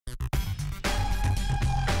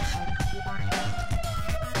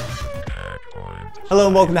Hello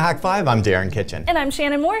and welcome to Hak5. I'm Darren Kitchen. And I'm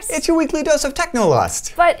Shannon Morse. It's your weekly dose of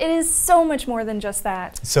technolust. But it is so much more than just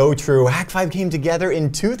that. So true. Hak5 came together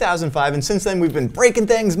in 2005, and since then we've been breaking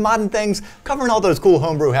things, modding things, covering all those cool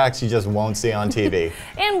homebrew hacks you just won't see on TV.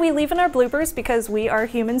 And we leave in our bloopers because we are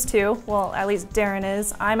humans too. Well, at least Darren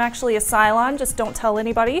is. I'm actually a Cylon, just don't tell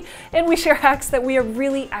anybody. And we share hacks that we are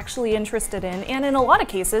really actually interested in. And in a lot of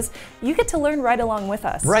cases, you get to learn right along with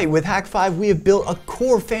us. Right. With Hak5, we have built a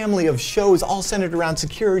core family of shows all centered around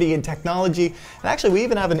security and technology. And actually, we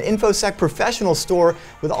even have an InfoSec professional store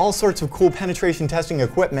with all sorts of cool penetration testing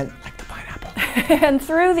equipment, like the pineapple. And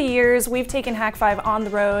through the years, we've taken Hak5 on the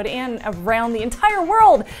road and around the entire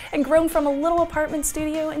world and grown from a little apartment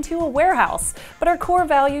studio into a warehouse. But our core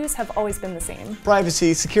values have always been the same.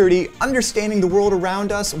 Privacy, security, understanding the world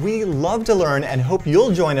around us. We love to learn and hope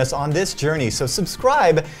you'll join us on this journey. So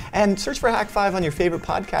subscribe and search for Hak5 on your favorite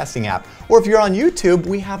podcasting app. Or if you're on YouTube,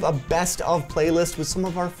 we have a best of playlist with some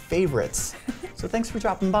of our favorites. So thanks for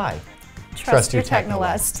dropping by. Trust your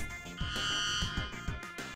technolust.